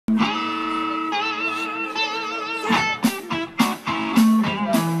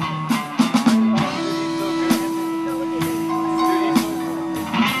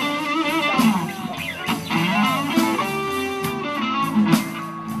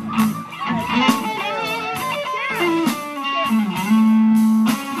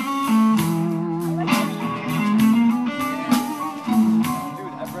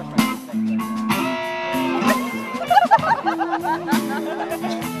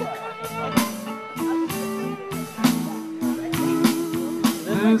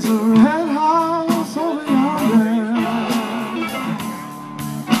There's a red house over yonder.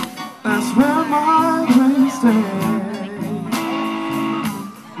 That's where my baby stays.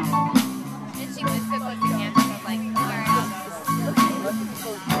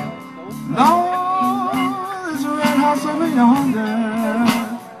 No, there's a red house over yonder.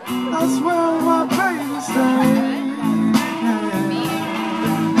 That's where my baby stays.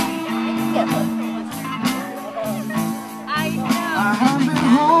 I haven't been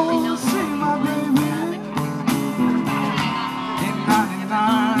home to see my baby in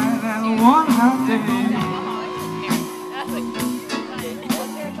 99 and one half day.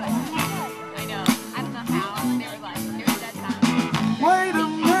 Wait a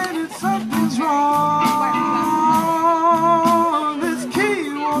minute, something's wrong. This key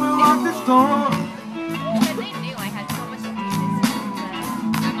won't unlock this door. Because they knew I had so much to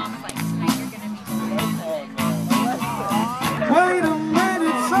my mom was like, tonight you're gonna be Wait a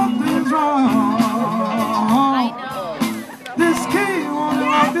minute, something's wrong. I know. This key won't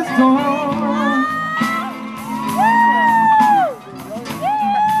unlock this door.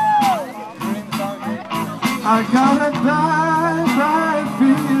 I got a bad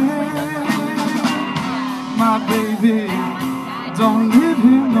feeling. My baby don't live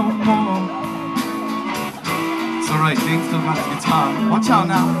here no more. It's alright, Dane still got the guitar. Watch out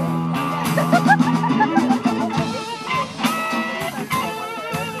now.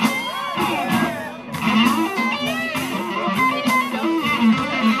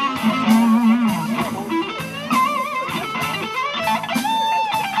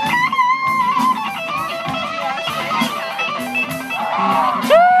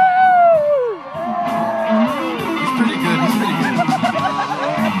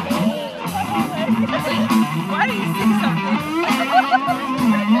 Why do you say something?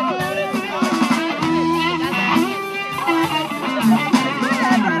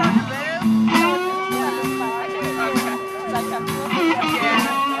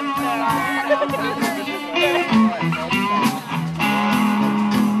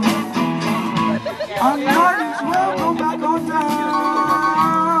 I might as well go back on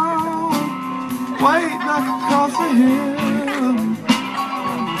down, way back across the hill.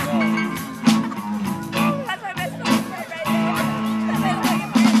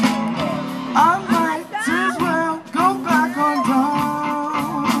 I might as well go back on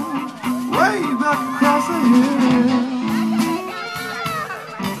down, way back across the hill.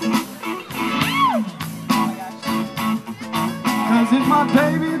 Cause if my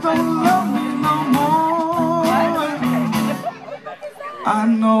baby don't love me no more, I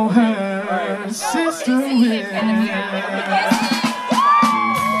know her sister will.